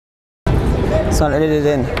So I'll edit it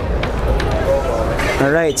in.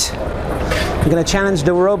 All right. I'm gonna challenge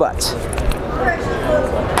the robot.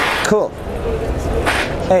 Cool.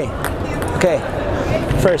 Hey. Okay.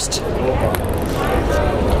 First.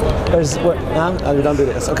 There's what? No, we don't do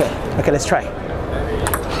this. Okay. Okay. Let's try.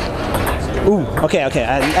 Ooh. Okay. Okay.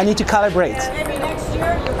 I need to calibrate. Maybe next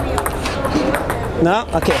year you'll be. No.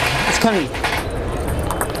 Okay. It's coming.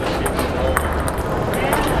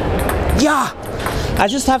 Yeah. I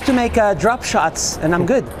just have to make drop shots, and I'm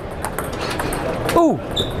good. Ooh.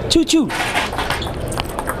 2-2.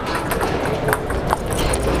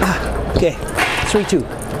 Okay, 3-2.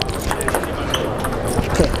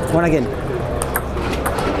 Okay, one again.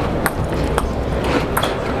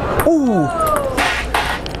 Ooh!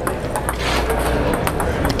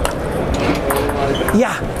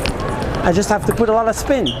 Yeah, I just have to put a lot of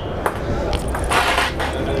spin.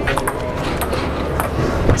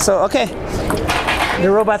 So, okay, the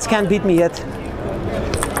robots can't beat me yet.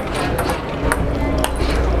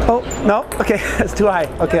 Oh, no, okay, that's too high.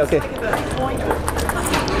 Okay, okay.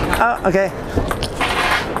 Oh, okay.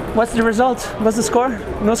 What's the result? What's the score?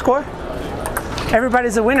 No score?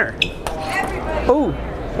 Everybody's a winner. Oh,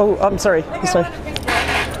 oh, I'm sorry. I'm sorry.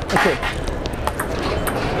 Okay.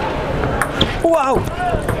 Wow!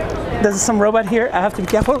 There's some robot here. I have to be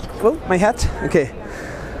careful. Oh, my hat. Okay.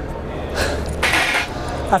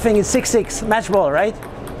 I think it's 6-6. Match ball, right?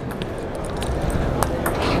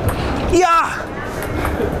 Yeah!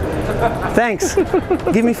 Thanks.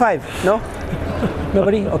 Give me 5. No?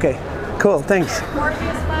 Nobody? Okay. Cool. Thanks.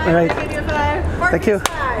 All right. Thank you.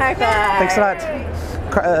 High five. Thanks a lot.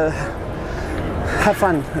 Have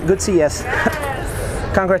fun. Good CES.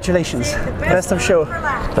 Congratulations. Best of show.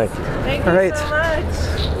 Thank you. All right.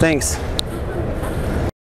 Thanks.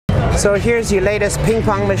 So here's your latest ping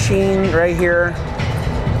pong machine right here.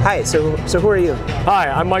 Hi, so who are you? Hi,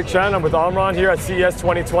 I'm Mike Chen. I'm with Omron here at CES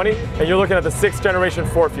 2020, and you're looking at the 6th generation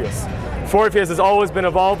Forpheus. Forpheus has always been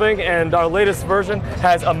evolving, and our latest version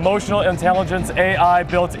has emotional intelligence AI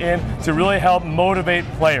built in to really help motivate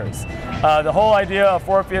players. The whole idea of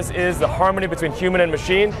Forpheus is the harmony between human and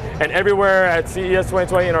machine, and everywhere at CES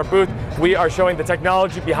 2020 in our booth, we are showing the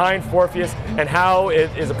technology behind Forpheus and how it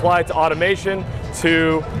is applied to automation,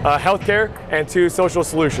 to healthcare, and to social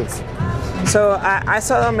solutions. So I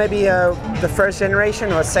saw maybe the first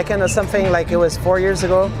generation or second or something, like it was 4 years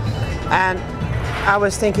ago, and I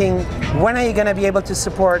was thinking, when are you going to be able to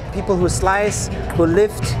support people who slice, who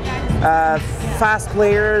lift, fast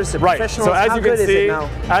players, professionals? So as How you good can is see, it now?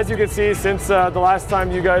 as you can see, since the last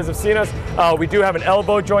time you guys have seen us, we do have an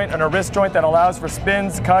elbow joint and a wrist joint that allows for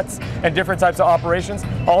spins, cuts, and different types of operations.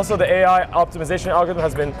 Also, the AI optimization algorithm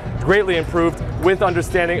has been greatly improved with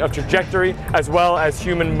understanding of trajectory as well as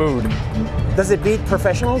human mood. Does it beat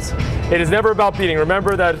professionals? It is never about beating.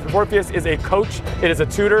 Remember that Forpheus is a coach, it is a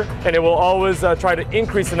tutor, and it will always try to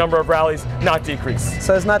increase the number of rallies, not decrease.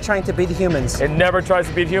 So it's not trying to beat humans? It never tries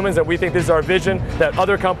to beat humans, and we think this is our vision, that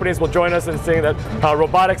other companies will join us in saying that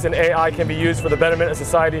robotics and AI can be used for the betterment of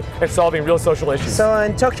society and solving real social issues. So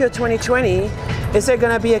in Tokyo 2020, is there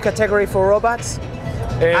going to be a category for robots?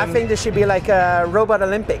 I think there should be like a Robot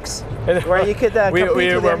Olympics, where you could compete with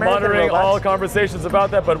the We're American monitoring robots. all conversations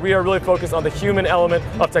about that, but we are really focused on the human element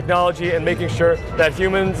of technology and making sure that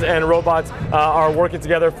humans and robots are working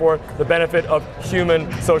together for the benefit of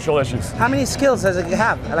human social issues. How many skills does it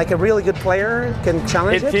have? Like a really good player can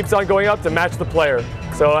challenge it? It keeps on going up to match the player.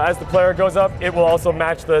 So as the player goes up, it will also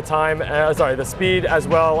match the time, the speed as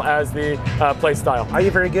well as the play style. Are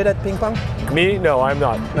you very good at ping pong? Me? No, I'm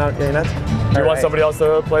not. No, you're not? Do you want somebody else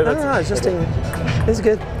to play that? No, it's just it's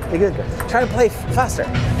good. You're good. Try to play faster.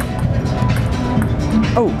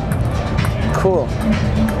 Oh, cool.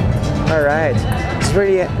 All right. It's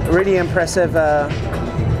really impressive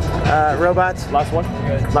robot. Last one?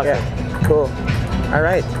 Last one. Cool. All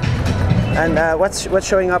right. And what's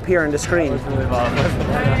showing up here on the screen?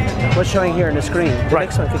 What's showing here on the screen? The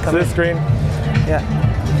next one could come this screen. Yeah.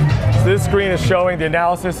 So this screen is showing the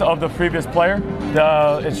analysis of the previous player.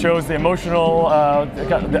 It shows the emotional,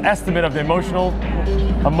 the estimate of the emotional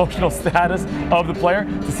status of the player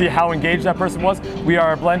to see how engaged that person was. We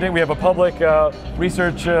are blending. We have a public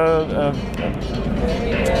research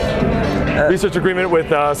agreement with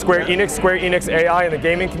Square Enix AI in the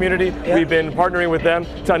gaming community. Yeah. We've been partnering with them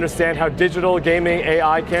to understand how digital gaming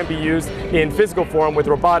AI can be used in physical form with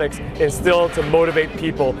robotics and still to motivate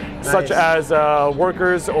people, such as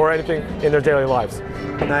workers or anything in their daily lives.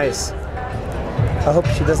 Nice. I hope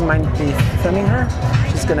she doesn't mind me filming her.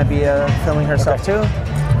 She's going to be filming herself too.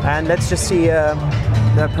 And let's just see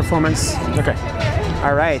the performance. Okay.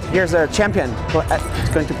 All right, here's our champion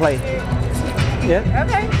going to play. Yeah?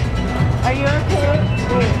 Okay. Are you okay?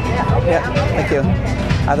 Yeah, okay. Yeah, thank you.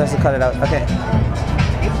 Others will cut it out. Okay.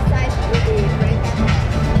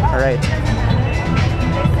 All right.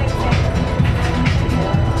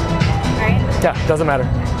 Yeah, doesn't matter.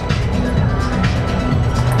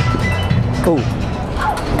 Ooh.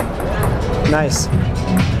 Nice.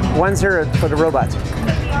 1-0 for the robot.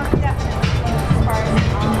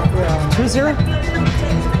 2-0?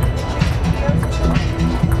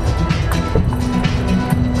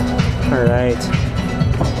 All right.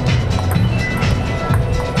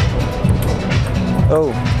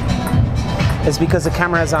 Oh. It's because the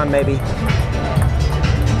camera is on, maybe.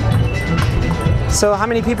 So how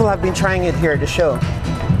many people have been trying it here at the show?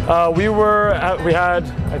 We had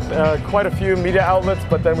quite a few media outlets,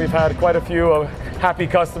 but then we've had quite a few happy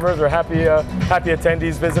customers or happy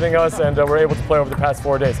attendees visiting us, and we're able to play over the past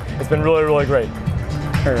 4 days. It's been really, really great.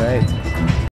 All right.